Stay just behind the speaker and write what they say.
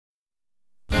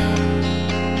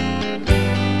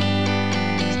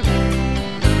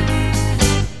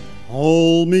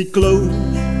Hold me close,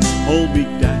 hold me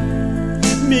tight,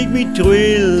 make me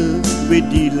thrill with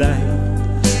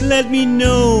delight. Let me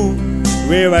know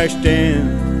where I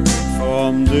stand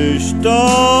from the start.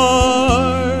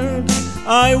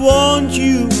 I want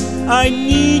you, I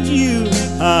need you,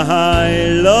 I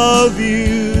love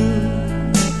you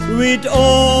with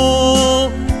all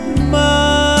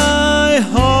my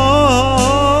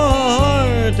heart.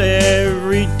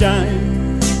 Every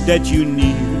time that you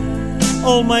need,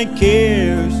 all my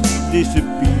cares disappear.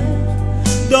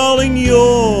 Darling,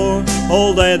 you're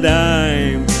all that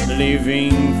I'm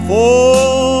living for.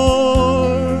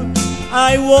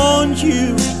 I want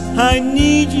you, I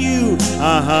need you,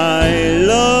 I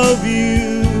love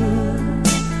you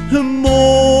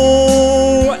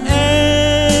more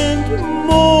and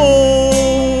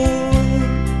more.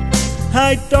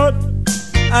 I thought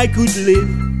I could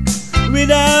live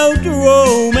without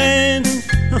romance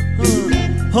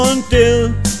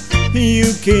until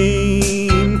you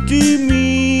came to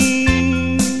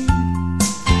me.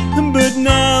 But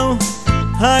now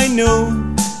I know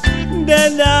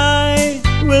that I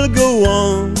will go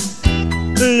on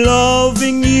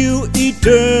loving you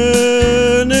eternally.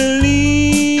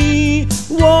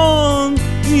 Won't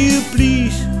you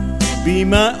please be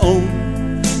my own?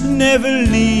 Never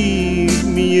leave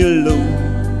me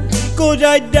alone, 'cause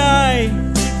I die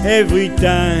every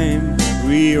time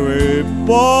we're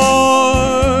apart.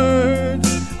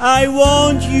 I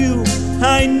want you,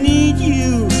 I need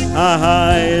you,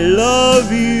 I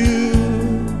love you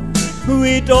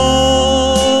with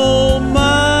all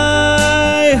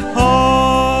my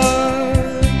heart.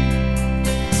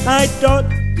 I thought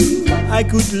I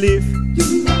could live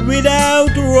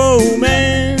without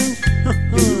romance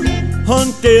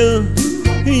until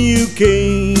you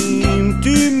came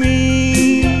to me.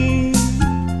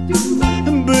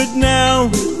 But now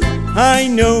I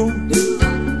know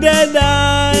that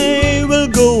I will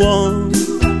go on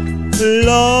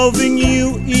loving you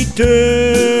eternally.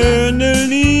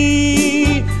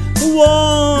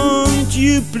 Won't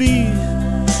you please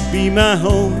be my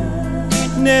home?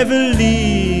 Never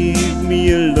leave me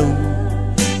alone,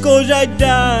 'cause I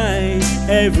die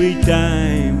every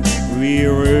time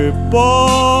we're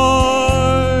apart.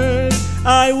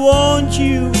 I want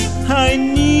you, I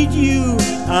need you,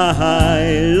 I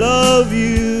love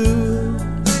you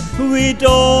with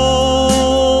all